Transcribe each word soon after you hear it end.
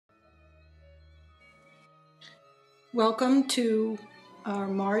Welcome to our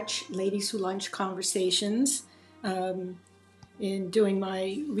March Ladies Who Lunch conversations. In doing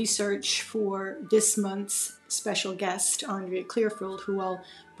my research for this month's special guest, Andrea Clearfield, who I'll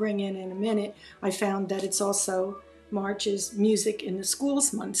bring in a minute, I found that it's also March is Music in the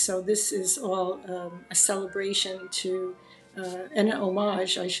Schools Month. So this is all a celebration to, and an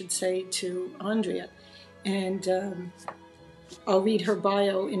homage, I should say, to Andrea. And I'll read her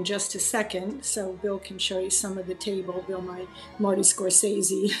bio in just a second, so Bill can show you some of the table. Bill, my Marty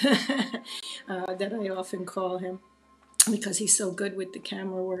Scorsese, that I often call him, because he's so good with the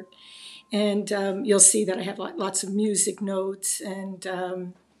camera work. And you'll see that I have lots of music notes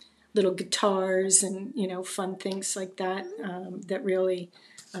and little guitars and, fun things like that that really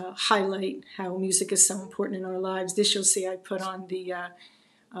highlight how music is so important in our lives. This you'll see I put on the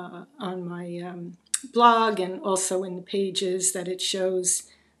on my blog, and also in the pages that it shows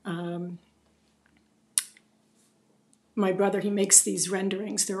my brother. He makes these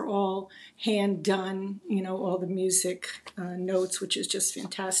renderings. They're all hand done, all the music notes, which is just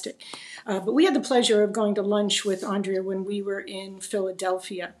fantastic. But we had the pleasure of going to lunch with Andrea when we were in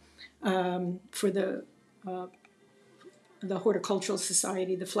Philadelphia for the Horticultural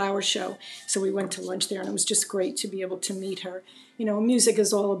Society, the flower show. So we went to lunch there, and it was just great to be able to meet her. Music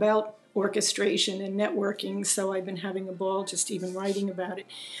is all about orchestration and networking, so I've been having a ball just even writing about it.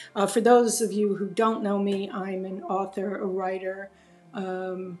 For those of you who don't know me, I'm an author, a writer.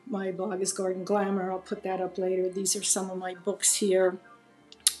 My blog is Garden Glamour. I'll put that up later. These are some of my books here.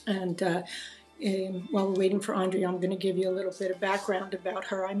 And while we're waiting for Andrea, I'm going to give you a little bit of background about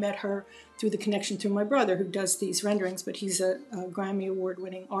her. I met her through the connection through my brother, who does these renderings, but he's a Grammy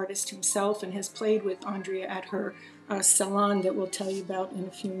Award-winning artist himself and has played with Andrea at her salon that we'll tell you about in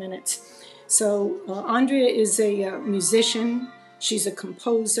a few minutes. So Andrea is a musician, she's a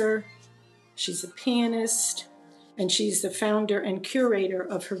composer, she's a pianist, and she's the founder and curator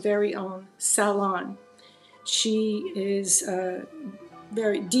of her very own salon. She is a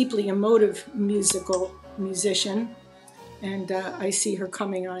very deeply emotive musician, and I see her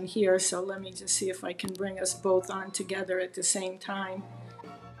coming on here, so let me just see if I can bring us both on together at the same time.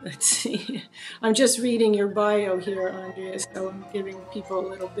 Let's see. I'm just reading your bio here, Andrea, so I'm giving people a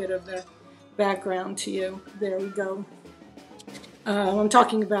little bit of the background to you. There we go. I'm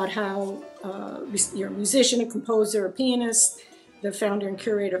talking about how you're a musician, a composer, a pianist, the founder and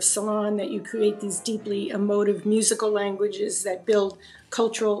curator of Salon, that you create these deeply emotive musical languages that build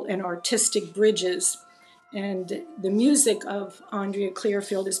cultural and artistic bridges. And the music of Andrea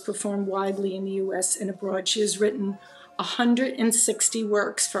Clearfield is performed widely in the U.S. and abroad. She has written 160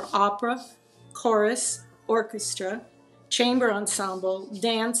 works for opera, chorus, orchestra, chamber ensemble,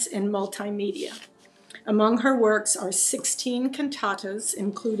 dance, and multimedia. Among her works are 16 cantatas,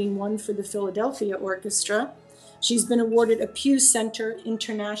 including one for the Philadelphia Orchestra. She's been awarded a Pew Center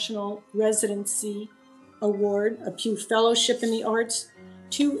International Residency Award, a Pew Fellowship in the Arts,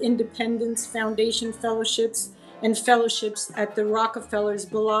 2 Independence Foundation Fellowships, and fellowships at the Rockefeller's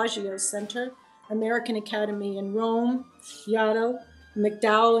Bellagio Center, American Academy in Rome, Yaddo,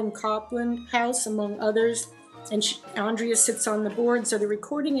 McDowell and Copland House, among others. And Andrea sits on the boards of the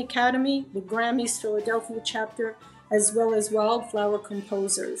Recording Academy, the Grammys Philadelphia chapter, as well as Wildflower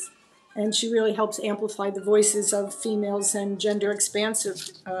Composers. And she really helps amplify the voices of females and gender-expansive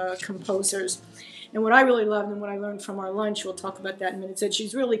composers. And what I really loved, and what I learned from our lunch, we'll talk about that in a minute, is that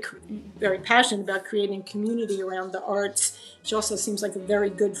she's really very passionate about creating community around the arts. She also seems like a very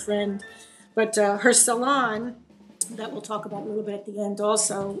good friend. But her salon, that we'll talk about a little bit at the end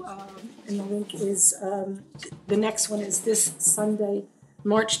also, and the link is, the next one is this Sunday,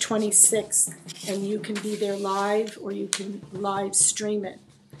 March 26th, and you can be there live or you can live stream it.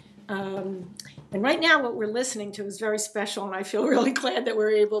 And right now what we're listening to is very special, and I feel really glad that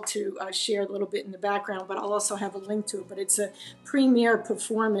we're able to share a little bit in the background, but I'll also have a link to it. But it's a premiere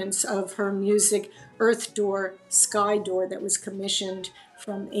performance of her music, Earth Door, Sky Door, that was commissioned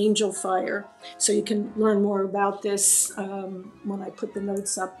from Angel Fire. So you can learn more about this when I put the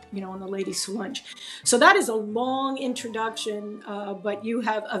notes up, on the Ladies Who Lunch. So that is a long introduction, but you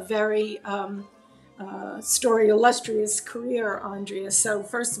have a very illustrious career, Andrea. So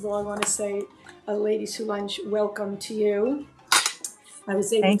first of all, I want to say, Ladies Who Lunch, welcome to you. I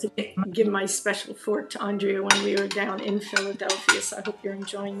was able to give my special fork to Andrea when we were down in Philadelphia, so I hope you're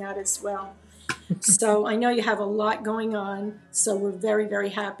enjoying that as well. So I know you have a lot going on, so we're very,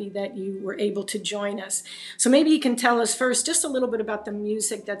 very happy that you were able to join us. So maybe you can tell us first just a little bit about the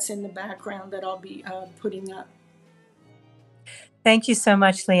music that's in the background that I'll be putting up. Thank you so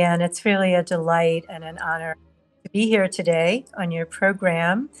much, Leanne. It's really a delight and an honor to be here today on your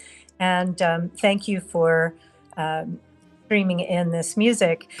program. And thank you for streaming in this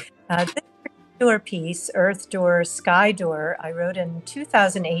music. This particular piece, Earth Door, Sky Door, I wrote in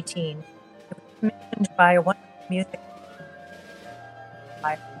 2018. It was commissioned by a wonderful music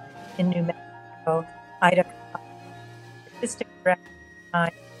in New Mexico, Ida, artistic director at the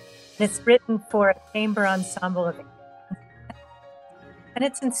time. And it's written for a chamber ensemble of, and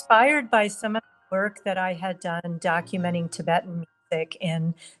it's inspired by some of the work that I had done documenting Tibetan music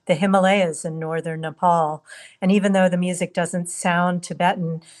in the Himalayas in northern Nepal. And even though the music doesn't sound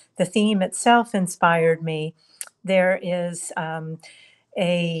Tibetan, the theme itself inspired me. There is a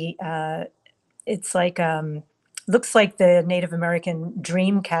it's like looks like the Native American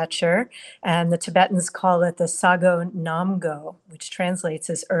dream catcher, and the Tibetans call it the Sago Namgo, which translates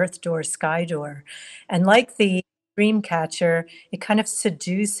as earth door, sky door. And like the dream catcher, it kind of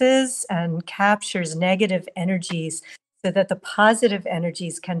seduces and captures negative energies so that the positive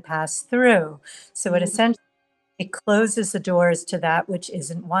energies can pass through. So it essentially it closes the doors to that which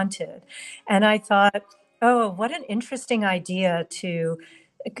isn't wanted. And I thought, oh, what an interesting idea to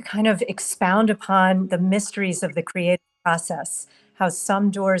kind of expound upon the mysteries of the creative process, how some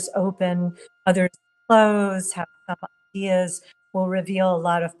doors open, others close, how some ideas will reveal a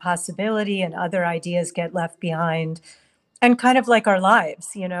lot of possibility and other ideas get left behind. And kind of like our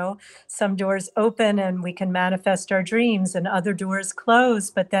lives, you know, some doors open and we can manifest our dreams, and other doors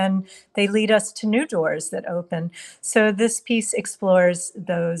close, but then they lead us to new doors that open. So this piece explores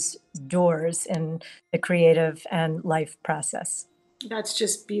those doors in the creative and life process. That's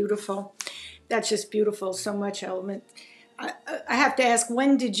just beautiful. That's just beautiful. So much element. I have to ask,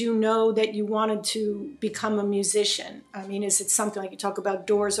 when did you know that you wanted to become a musician? I mean, is it something like you talk about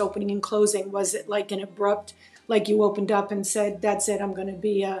doors opening and closing? Was it like an abrupt, like you opened up and said, that's it, I'm going to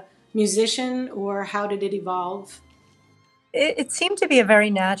be a musician? Or how did it evolve? It seemed to be a very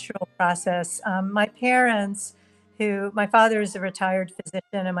natural process. My parents, my father is a retired physician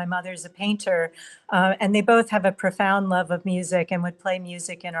and my mother is a painter, and they both have a profound love of music and would play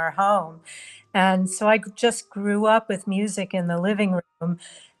music in our home. And so I just grew up with music in the living room.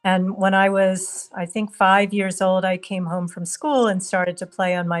 And when I was, I think, 5 years old, I came home from school and started to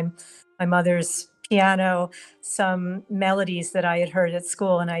play on my mother's piano some melodies that I had heard at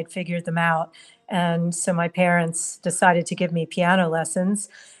school, and I had figured them out. And so my parents decided to give me piano lessons.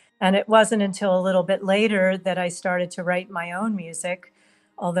 And it wasn't until a little bit later that I started to write my own music,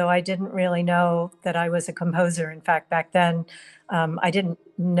 although I didn't really know that I was a composer. In fact, back then, I didn't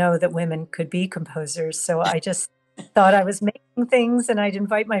know that women could be composers. So I just thought I was making things and I'd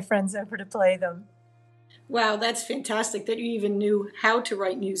invite my friends over to play them. Wow, that's fantastic that you even knew how to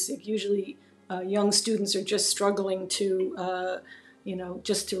write music. Usually, young students are just struggling to,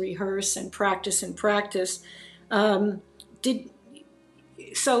 just to rehearse and practice and practice. Did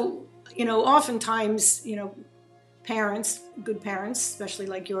so? Oftentimes, parents, good parents, especially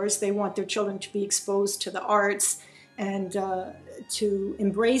like yours, they want their children to be exposed to the arts and to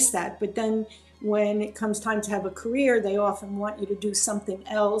embrace that. But then when it comes time to have a career, they often want you to do something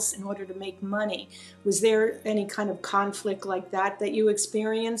else in order to make money. Was there any kind of conflict like that you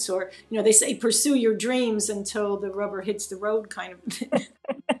experience? Or, they say pursue your dreams until the rubber hits the road kind of.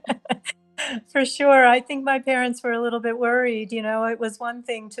 For sure. I think my parents were a little bit worried. It was one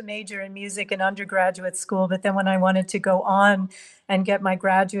thing to major in music in undergraduate school, but then when I wanted to go on and get my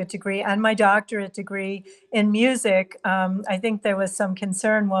graduate degree and my doctorate degree in music, I think there was some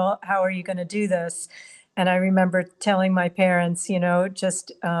concern, well, how are you going to do this? And I remember telling my parents,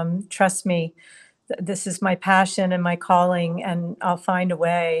 just trust me, this is my passion and my calling, and I'll find a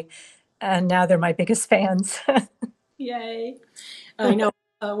way. And now they're my biggest fans. Yay. I know.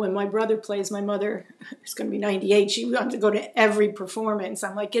 When my brother plays, my mother is going to be 98. She wants to go to every performance.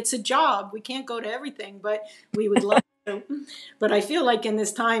 I'm like, it's a job. We can't go to everything, but we would love to. But I feel like in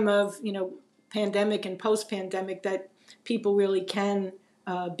this time of, pandemic and post-pandemic, that people really can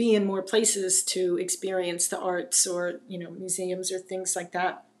be in more places to experience the arts, or, museums or things like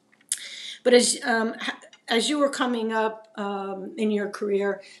that. But as you were coming up in your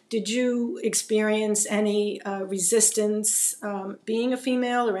career, did you experience any resistance being a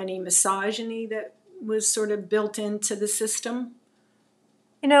female, or any misogyny that was sort of built into the system?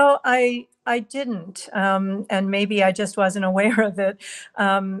 I didn't, and maybe I just wasn't aware of it.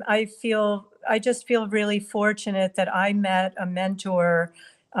 I just feel really fortunate that I met a mentor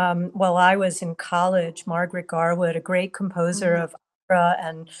while I was in college, Margaret Garwood, a great composer Mm-hmm. of opera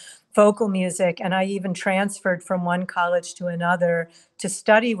and vocal music, and I even transferred from one college to another to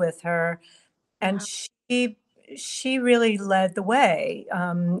study with her, and Wow. she really led the way.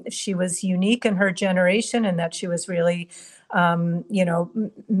 She was unique in her generation, in that she was really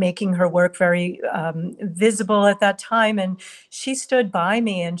making her work very visible at that time. And she stood by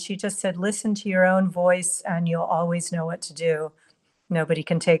me and she just said, listen to your own voice and you'll always know what to do. Nobody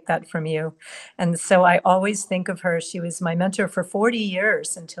can take that from you. And so I always think of her. She was my mentor for 40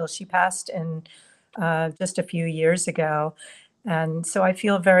 years until she passed in just a few years ago. And so I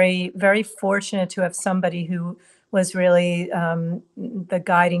feel very, very fortunate to have somebody who was really the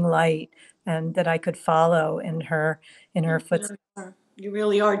guiding light and that I could follow in her footsteps. You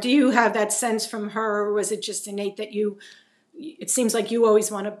really are. Do you have that sense from her, or was it just innate that it seems like you always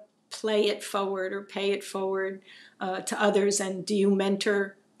want to play it forward or pay it forward to others, and do you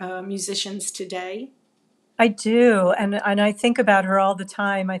mentor musicians today? I do, and I think about her all the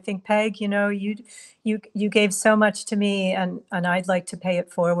time. I think, Peg, you gave so much to me, and I'd like to pay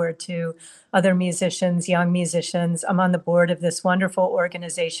it forward to other musicians, young musicians. I'm on the board of this wonderful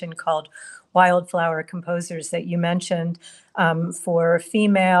organization called Wildflower Composers that you mentioned, for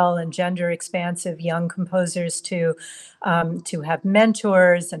female and gender expansive young composers to have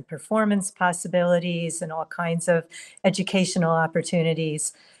mentors and performance possibilities and all kinds of educational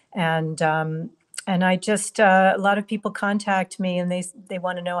opportunities. And I just, a lot of people contact me and they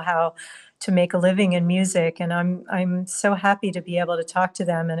want to know how to make a living in music. And I'm so happy to be able to talk to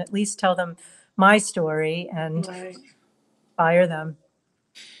them and at least tell them my story and Right. inspire them.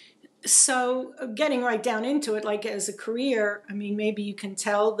 So, getting right down into it, like as a career, I mean, maybe you can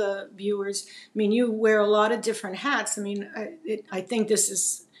tell the viewers, I mean, you wear a lot of different hats. I mean, I think this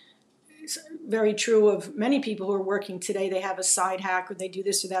is very true of many people who are working today. They have a side hack or they do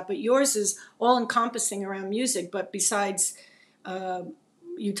this or that, but yours is all encompassing around music. But besides,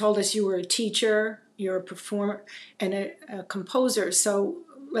 you told us you were a teacher, you're a performer, and a composer. So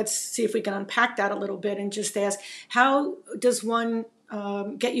let's see if we can unpack that a little bit and just ask, how does one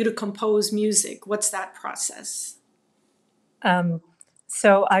get you to compose music? What's that process?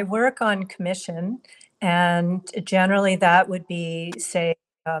 So I work on commission, and generally that would be, say,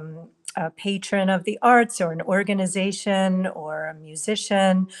 a patron of the arts or an organization or a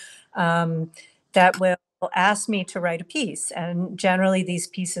musician that will ask me to write a piece. And generally these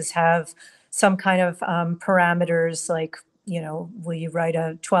pieces have some kind of parameters like, will you write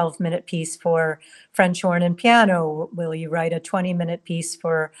a 12-minute piece for French horn and piano? Will you write a 20-minute piece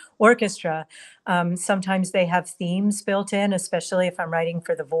for orchestra? Sometimes they have themes built in, especially if I'm writing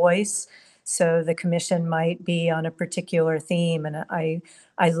for the voice. So the commission might be on a particular theme. And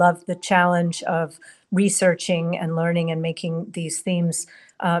I love the challenge of researching and learning and making these themes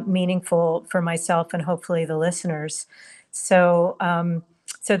meaningful for myself and hopefully the listeners. So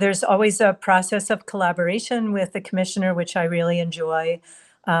there's always a process of collaboration with the commissioner, which I really enjoy.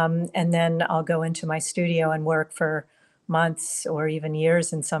 And then I'll go into my studio and work for months or even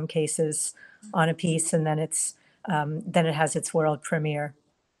years in some cases on a piece, and then then it has its world premiere.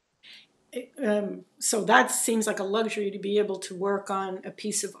 So that seems like a luxury to be able to work on a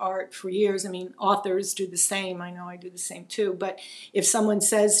piece of art for years. I mean, authors do the same. I know I do the same too. But if someone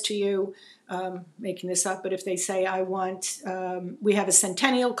says to you, making this up, but if they say, we have a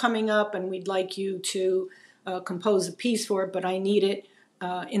centennial coming up and we'd like you to compose a piece for it, but I need it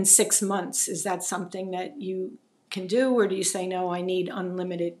in 6 months, is that something that you can do? Or do you say, no, I need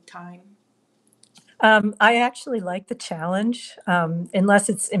unlimited time? I actually like the challenge, unless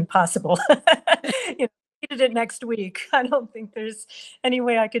it's impossible. Needed it next week. I don't think there's any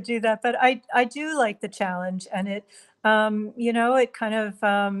way I could do that, but I do like the challenge, and it it kind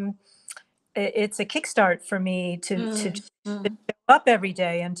of it's a kickstart for me to show up every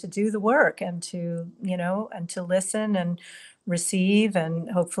day and to do the work and to and to listen and receive,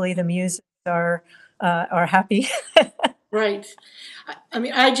 and hopefully the music are happy. Right. I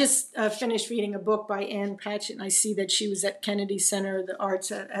mean, I just finished reading a book by Ann Patchett, and I see that she was at Kennedy Center of the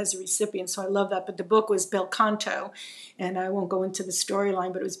Arts as a recipient, so I love that. But the book was Bel Canto, and I won't go into the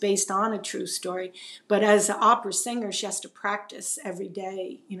storyline, but it was based on a true story. But as an opera singer, she has to practice every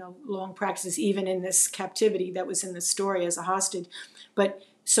day, long practices, even in this captivity that was in the story as a hostage. But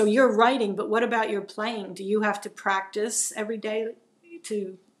so you're writing, but what about your playing? Do you have to practice every day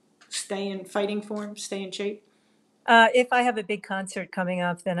to stay in fighting form, stay in shape? If I have a big concert coming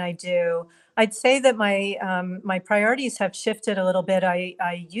up, then I do. I'd say that my priorities have shifted a little bit.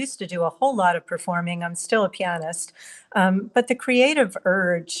 I used to do a whole lot of performing. I'm still a pianist, but the creative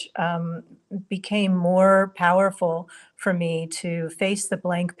urge became more powerful for me to face the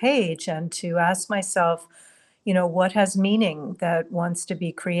blank page and to ask myself, what has meaning that wants to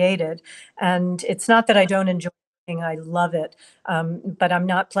be created. And it's not that I don't enjoy it, I love it, but I'm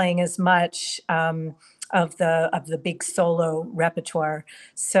not playing as much. of the big solo repertoire.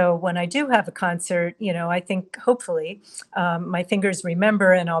 So when I do have a concert, I think hopefully my fingers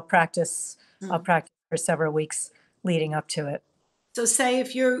remember, and I'll practice. I'll Mm. practice for several weeks leading up to it. So say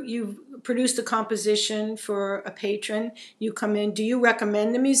if you've produced a composition for a patron, you come in, do you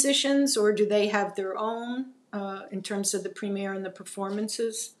recommend the musicians or do they have their own in terms of the premiere and the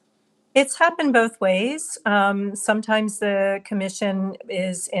performances? It's happened both ways. Sometimes the commission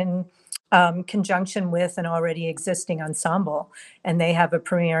is in conjunction with an already existing ensemble, and they have a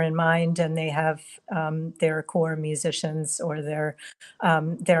premiere in mind, and they have their core musicians or their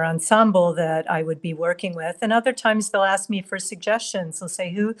ensemble that I would be working with. And other times they'll ask me for suggestions. They'll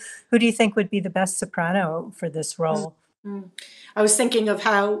say, "Who do you think would be the best soprano for this role?" Mm. I was thinking of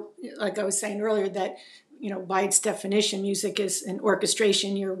how, like I was saying earlier, that by its definition, music is an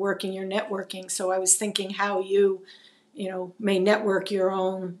orchestration. You're working, you're networking. So I was thinking how you may network your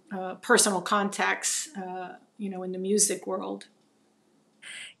own personal contacts, in the music world.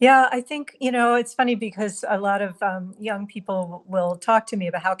 Yeah, I think, it's funny because a lot of young people will talk to me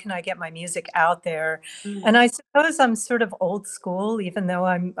about how can I get my music out there. And Mm. I suppose I'm sort of old school, even though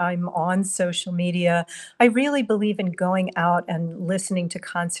I'm on social media. I really believe in going out and listening to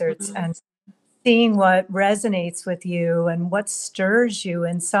concerts Mm. and seeing what resonates with you and what stirs you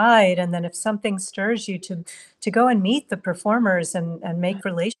inside. And then if something stirs you to go and meet the performers and make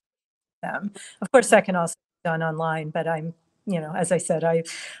relations them. Of course, that can also be done online, but as I said,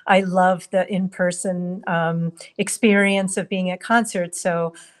 I love the in-person experience of being at concerts.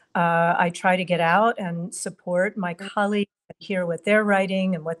 So I try to get out and support my colleagues and hear what they're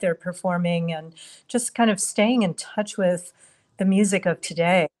writing and what they're performing, and just kind of staying in touch with the music of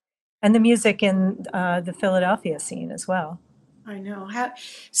today and the music in the Philadelphia scene as well. I know.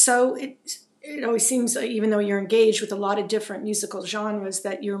 So it always seems like even though you're engaged with a lot of different musical genres,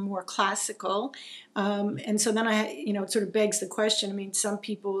 that you're more classical. And so then it sort of begs the question. I mean, some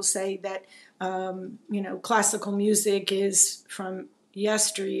people say that classical music is from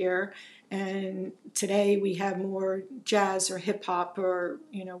yesteryear, and today we have more jazz or hip hop or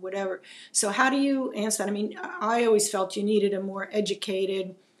whatever. So how do you answer that? I mean, I always felt you needed a more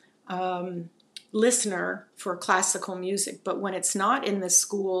educated listener for classical music, but when it's not in the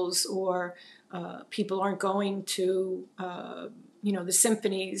schools or people aren't going to the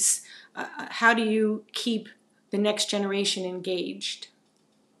symphonies, how do you keep the next generation engaged?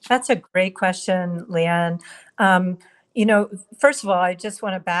 That's a great question, Leanne. Um, First of all, I just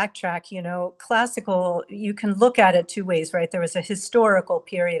want to backtrack. Classical, you can look at it two ways, right? There was a historical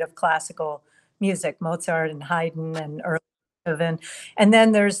period of classical music, Mozart and Haydn and early Beethoven. And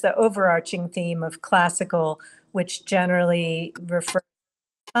then there's the overarching theme of classical, which generally refers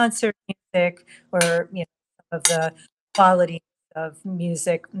concert music, or some of the quality of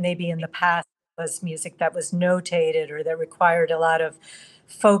music maybe in the past was music that was notated or that required a lot of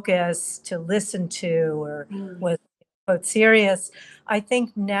focus to listen to, or Mm. was quote serious. I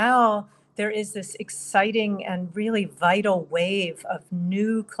think now there is this exciting and really vital wave of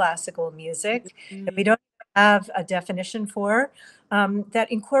new classical music that we Mm. don't have a definition for, that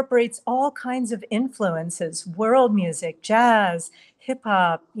incorporates all kinds of influences: world music, jazz, hip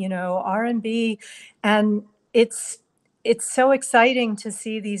hop, R&B, and it's it's so exciting to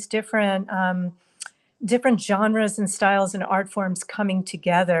see these different genres and styles and art forms coming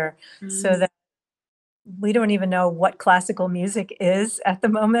together, so Mm. that we don't even know what classical music is at the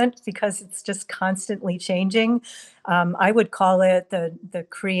moment because it's just constantly changing. I would call it the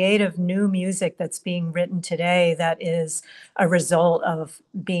creative new music that's being written today, that is a result of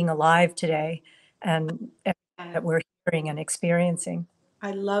being alive today and everything that we're hearing and experiencing.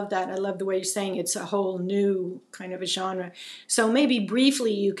 I love that. I love the way you're saying it's a whole new kind of a genre. So maybe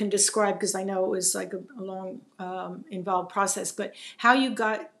briefly you can describe, because I know it was like a long, involved process, but how you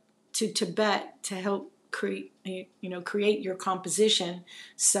got to Tibet to help create your composition.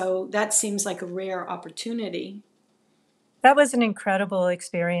 So that seems like a rare opportunity. That was an incredible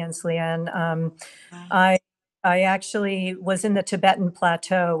experience, Leanne. Wow. I I actually was in the Tibetan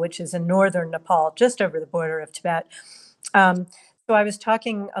Plateau, which is in northern Nepal, just over the border of Tibet. Um, so I was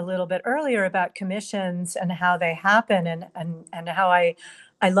talking a little bit earlier about commissions and how they happen, and how I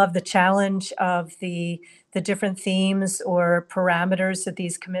love the challenge of the different themes or parameters that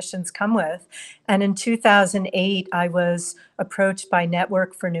these commissions come with. And in 2008, I was approached by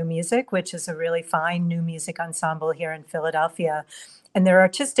Network for New Music, which is a really fine new music ensemble here in Philadelphia. And their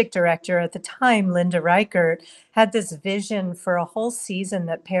artistic director at the time, Linda Reichert, had this vision for a whole season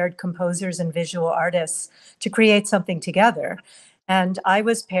that paired composers and visual artists to create something together. And I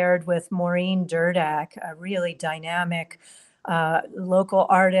was paired with Maureen Durdak, a really dynamic local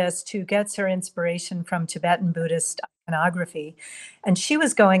artist who gets her inspiration from Tibetan Buddhist iconography. And she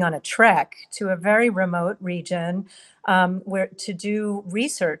was going on a trek to a very remote region where to do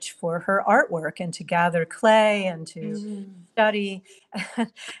research for her artwork and to gather clay and to study.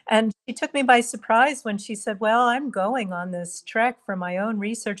 And she took me by surprise when she said, well, I'm going on this trek for my own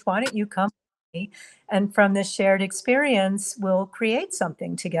research. Why don't you come with me? And from this shared experience, we'll create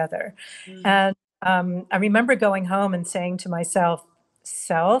something together. And I remember going home and saying to myself,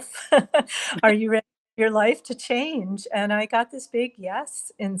 self, are you ready for your life to change? And I got this big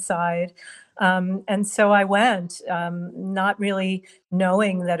yes inside. And so I went, not really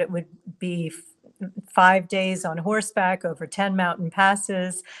knowing that it would be 5 days on horseback over 10 mountain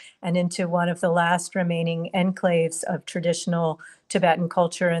passes and into one of the last remaining enclaves of traditional Tibetan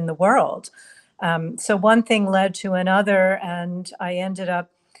culture in the world. So one thing led to another, and I ended up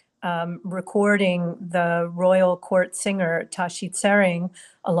recording the royal court singer Tashi Tsering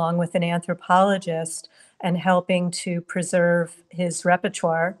along with an anthropologist and helping to preserve his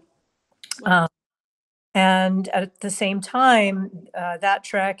repertoire. And at the same time, that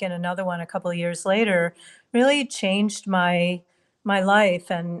trek and another one a couple of years later really changed my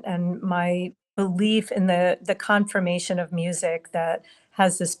life and my belief in the confirmation of music that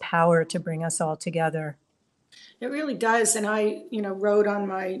has this power to bring us all together. It really does. And I, wrote on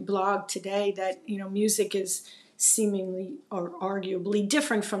my blog today that, music is seemingly or arguably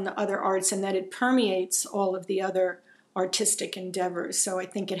different from the other arts and that it permeates all of the other artistic endeavors. So I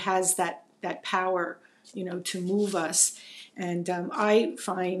think it has that power, to move us. And I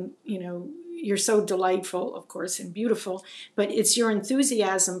find, you're so delightful, of course, and beautiful, but it's your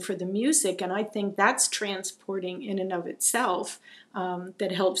enthusiasm for the music, and I think that's transporting in and of itself,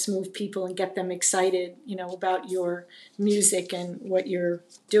 that helps move people and get them excited, about your music and what you're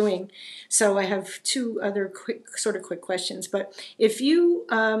doing. So I have two other quick questions. But if you,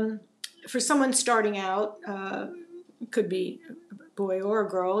 for someone starting out, could be a boy or a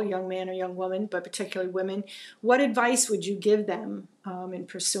girl, a young man or young woman, but particularly women, what advice would you give them in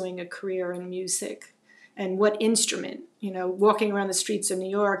pursuing a career in music? And what instrument? Walking around the streets of New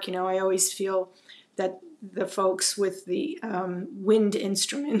York, I always feel that the folks with the wind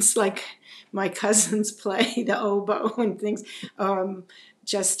instruments, like my cousins play the oboe and things,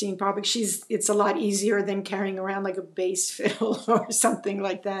 Justine Popick, it's a lot easier than carrying around like a bass fiddle or something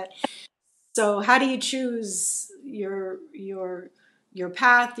like that. So how do you choose your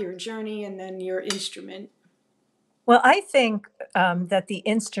path, your journey, and then your instrument? Well, I think that the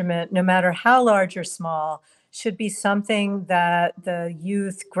instrument, no matter how large or small, should be something that the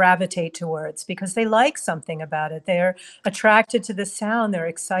youth gravitate towards because they like something about it. They're attracted to the sound. They're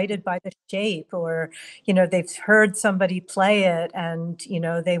excited by the shape, or, they've heard somebody play it and,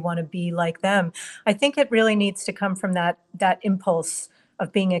 they want to be like them. I think it really needs to come from that impulse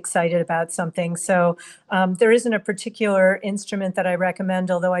of being excited about something. So there isn't a particular instrument that I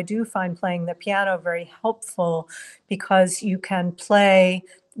recommend, although I do find playing the piano very helpful because you can play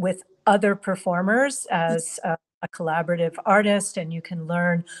with other performers as a collaborative artist, and you can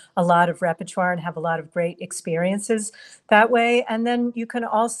learn a lot of repertoire and have a lot of great experiences that way. And then you can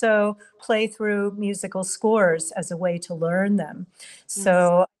also play through musical scores as a way to learn them.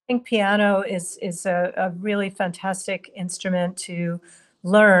 So I think piano is a really fantastic instrument to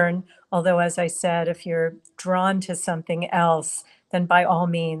learn. Although, as I said, if you're drawn to something else, then by all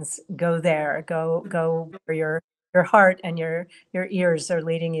means go there. Go where your heart and your ears are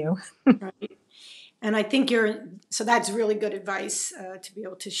leading you. Right. And I think so that's really good advice to be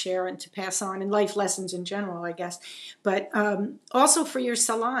able to share and to pass on, and life lessons in general, I guess. But also for your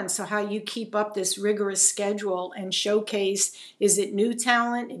salon, so how you keep up this rigorous schedule and showcase, is it new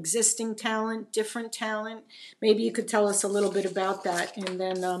talent, existing talent, different talent? Maybe you could tell us a little bit about that, and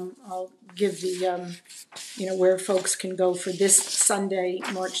then I'll give the, where folks can go for this Sunday,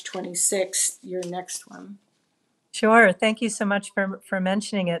 March 26th, your next one. Sure. Thank you so much for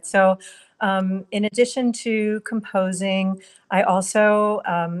mentioning it. So in addition to composing, I also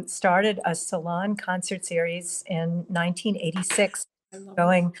started a salon concert series in 1986,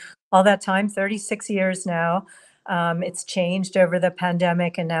 going all that time, 36 years now. It's changed over the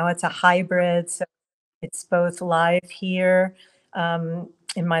pandemic, and now it's a hybrid. So it's both live here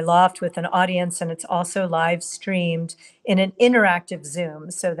in my loft with an audience, and it's also live streamed in an interactive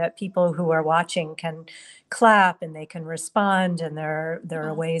Zoom so that people who are watching can clap and they can respond, and there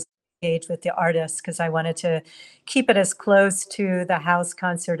are ways to engage with the artists, because I wanted to keep it as close to the house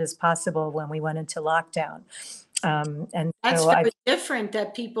concert as possible when we went into lockdown. And that's so very different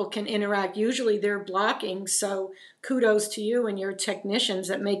that people can interact. Usually they're blocking, so kudos to you and your technicians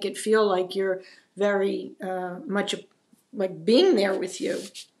that make it feel like you're very much like being there with you.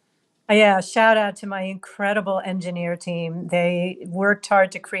 Yeah, shout out to my incredible engineer team. They worked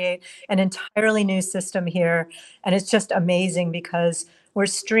hard to create an entirely new system here. And it's just amazing because we're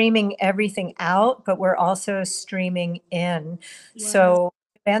streaming everything out, but we're also streaming in. Wow. So,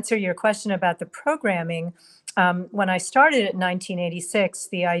 to answer your question about the programming, when I started in 1986,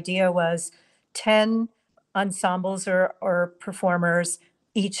 the idea was 10 ensembles or performers,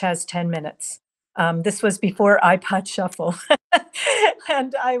 each has 10 minutes. This was before iPod Shuffle.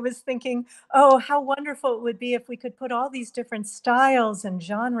 And I was thinking, oh, how wonderful it would be if we could put all these different styles and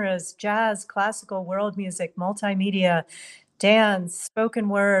genres, jazz, classical, world music, multimedia, dance, spoken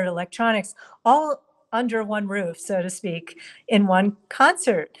word, electronics, all under one roof, so to speak, in one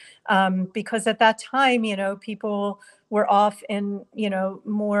concert. Because at that time, people were off in,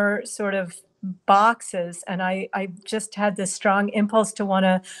 more sort of boxes. And I just had this strong impulse to want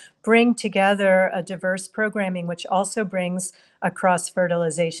to bring together a diverse programming, which also brings a cross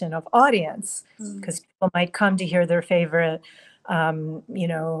fertilization of audience, because people might come to hear their favorite, um, you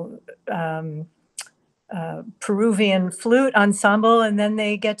know, um, Peruvian flute ensemble, and then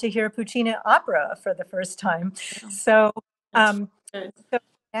they get to hear Puccini opera for the first time. So, That's um, good. so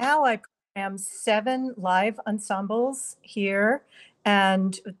now I program 7 live ensembles here,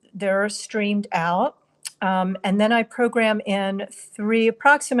 and they're streamed out. And then I program in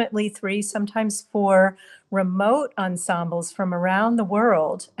approximately 3, sometimes 4 remote ensembles from around the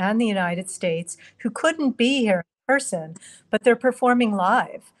world and the United States who couldn't be here in person, but they're performing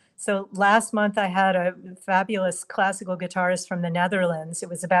live. So last month I had a fabulous classical guitarist from the Netherlands. It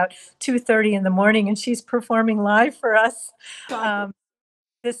was about 2:30 in the morning, and she's performing live for us. Um,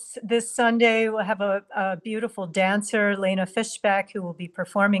 this Sunday we'll have a beautiful dancer, Lena Fischbeck, who will be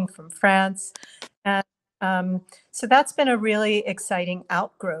performing from France. And so that's been a really exciting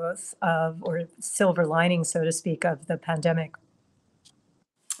outgrowth of, or silver lining, so to speak, of the pandemic.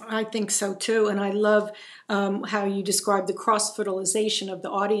 I think so too. And I love how you describe the cross fertilization of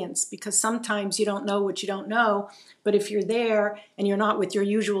the audience, because sometimes you don't know what you don't know. But if you're there and you're not with your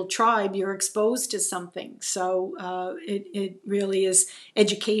usual tribe, you're exposed to something. So it really is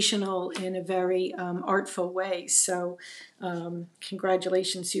educational in a very artful way. So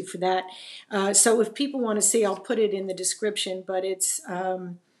congratulations to you for that. So if people want to see, I'll put it in the description, but it's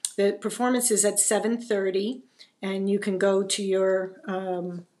the performance is at 7:30. And you can go to your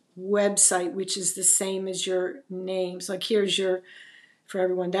website, which is the same as your names. Like here's for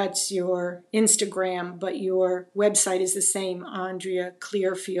everyone, that's your Instagram, but your website is the same,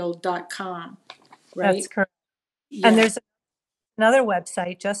 AndreaClearfield.com, right? That's correct. Yeah. And there's another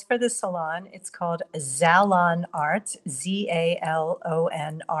website just for the salon. It's called ZALON Arts,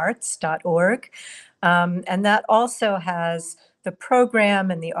 ZALON Arts.org. And that also has the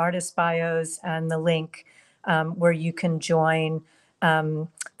program and the artist bios and the link where you can join.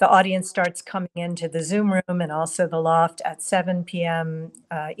 The audience starts coming into the Zoom room and also the loft at 7 p.m.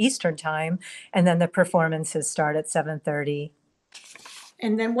 Eastern time, and then the performances start at 7:30.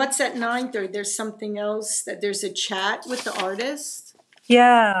 And then what's at 9:30? There's something else, that there's a chat with the artist?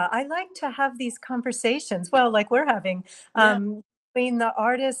 Yeah, I like to have these conversations, well, like we're having, Yeah. between the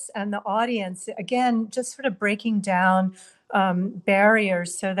artists and the audience. Again, just sort of breaking down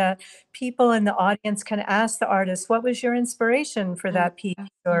barriers so that people in the audience can ask the artist, "What was your inspiration for that piece?"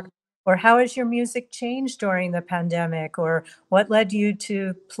 Or "How has your music changed during the pandemic?" Or "What led you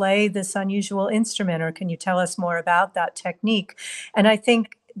to play this unusual instrument?" Or "Can you tell us more about that technique?" And I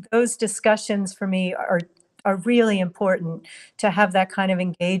think those discussions for me are really important, to have that kind of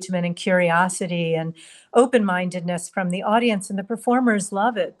engagement and curiosity and open-mindedness from the audience, and the performers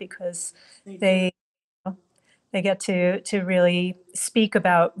love it because they get to really speak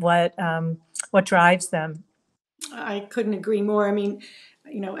about what drives them. I couldn't agree more. I mean,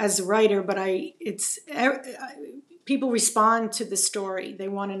 as a writer, but people respond to the story. They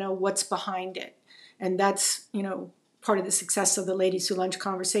want to know what's behind it. And that's, part of the success of the Ladies Who Lunch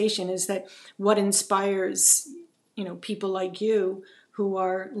conversation, is that what inspires, people like you who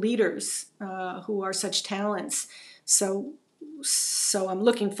are leaders, who are such talents. So I'm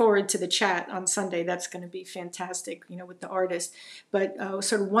looking forward to the chat on Sunday. That's going to be fantastic, with the artist. But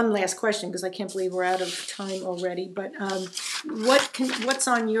sort of one last question, because I can't believe we're out of time already. But what's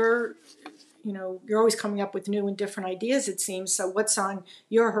on your, you're always coming up with new and different ideas, it seems. So what's on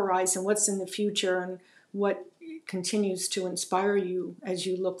your horizon? What's in the future? And what continues to inspire you as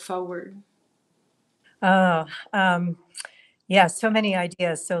you look forward? Oh, yeah, so many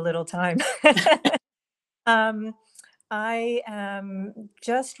ideas, so little time. Um, I am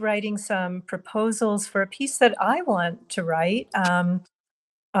just writing some proposals for a piece that I want to write.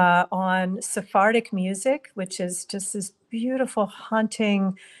 on Sephardic music, which is just this beautiful,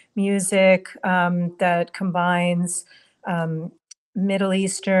 haunting music that combines Middle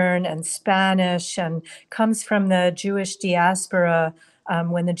Eastern and Spanish and comes from the Jewish diaspora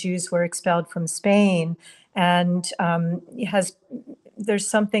when the Jews were expelled from Spain. And there's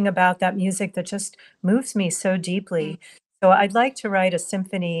something about that music that just moves me so deeply. So I'd like to write a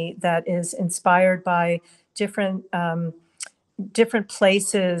symphony that is inspired by different different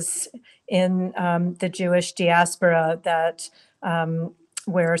places in the Jewish diaspora that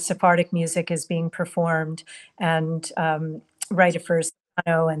where Sephardic music is being performed, and write it for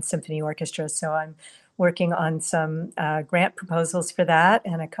soprano and symphony orchestra. So I'm working on some grant proposals for that,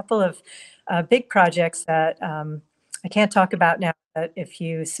 and a couple of big projects that I can't talk about now, but if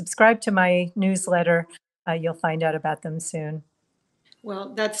you subscribe to my newsletter, you'll find out about them soon. Well,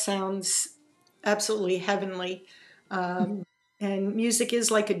 that sounds absolutely heavenly. And music is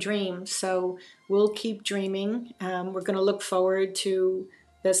like a dream, so we'll keep dreaming. We're going to look forward to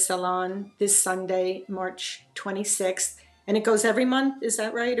the salon this Sunday, March 26th. And it goes every month, is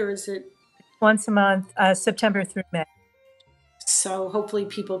that right? Or is it? Once a month, September through May. So hopefully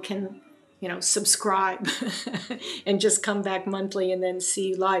people can, subscribe and just come back monthly and then see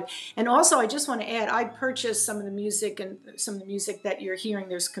you live. And also, I just want to add, I purchased some of the music, and some of the music that you're hearing.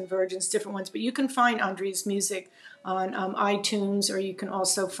 There's Convergence, different ones, but you can find Andrea's music on iTunes, or you can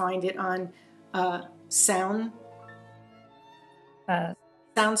also find it on SoundScan.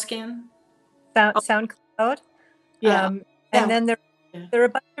 SoundCloud. Yeah. And then there are a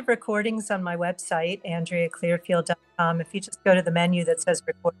bunch of recordings on my website, AndreaClearfield.com. If you just go to the menu that says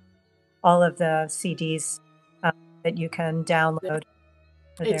record, all of the CDs that you can download.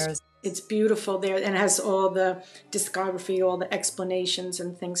 It's beautiful there, and has all the discography, all the explanations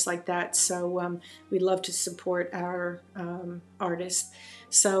and things like that. So we love to support our artists.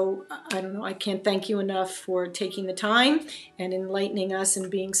 So I don't know, I can't thank you enough for taking the time and enlightening us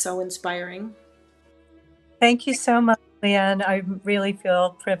and being so inspiring. Thank you so much, Leanne. I really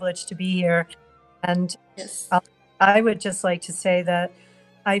feel privileged to be here. And yes. I would just like to say that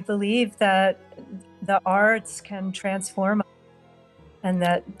I believe that the arts can transform us, and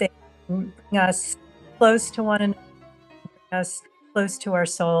that they can bring us close to one another, bring us close to our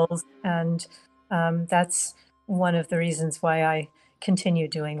souls. And that's one of the reasons why I continue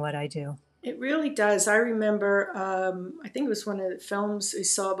doing what I do. It really does. I remember, I think it was one of the films we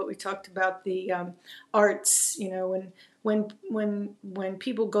saw, but we talked about the arts, when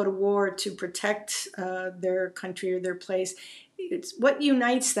people go to war to protect their country or their place, it's what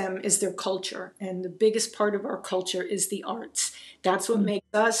unites them is their culture. And the biggest part of our culture is the arts. That's what makes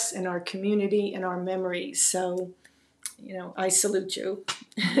us and our community and our memories. So, I salute you.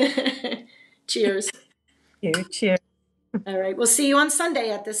 Cheers. Thank you. Cheers. All right. We'll see you on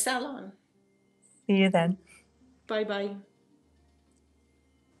Sunday at the salon. See you then. Bye-bye.